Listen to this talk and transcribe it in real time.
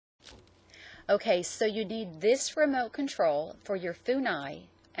Okay, so you need this remote control for your Funai,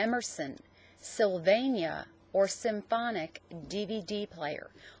 Emerson, Sylvania, or Symphonic DVD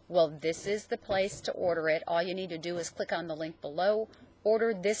player. Well, this is the place to order it. All you need to do is click on the link below.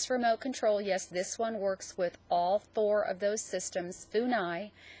 Order this remote control. Yes, this one works with all 4 of those systems,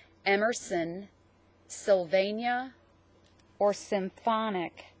 Funai, Emerson, Sylvania, or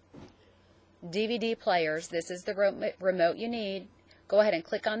Symphonic DVD players. This is the remote you need. Go ahead and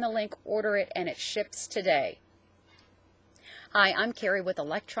click on the link, order it, and it ships today. Hi, I'm Carrie with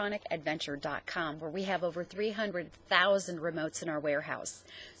electronicadventure.com, where we have over 300,000 remotes in our warehouse.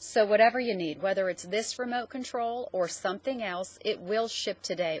 So whatever you need, whether it's this remote control or something else, it will ship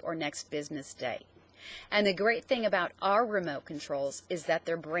today or next business day. And the great thing about our remote controls is that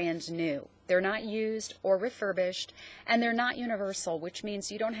they're brand new. They're not used or refurbished, and they're not universal, which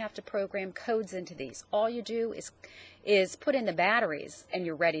means you don't have to program codes into these. All you do is put in the batteries and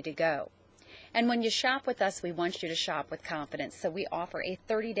you're ready to go. And when you shop with us, we want you to shop with confidence, so we offer a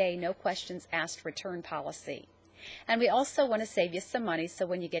 30-day no questions asked return policy. And we also want to save you some money, so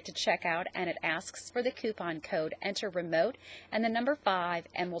when you get to checkout and it asks for the coupon code, enter remote and the number 5,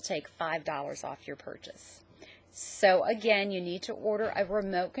 and we'll take $5 off your purchase. So again, you need to order a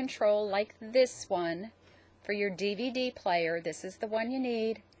remote control like this one for your DVD player. This is the one you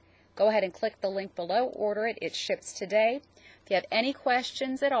need. Go ahead and click the link below, order it. It ships today. If you have any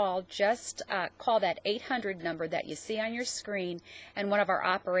questions at all, just call that 800 number that you see on your screen, and one of our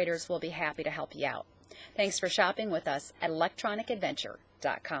operators will be happy to help you out. Thanks for shopping with us at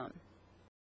electronicadventure.com.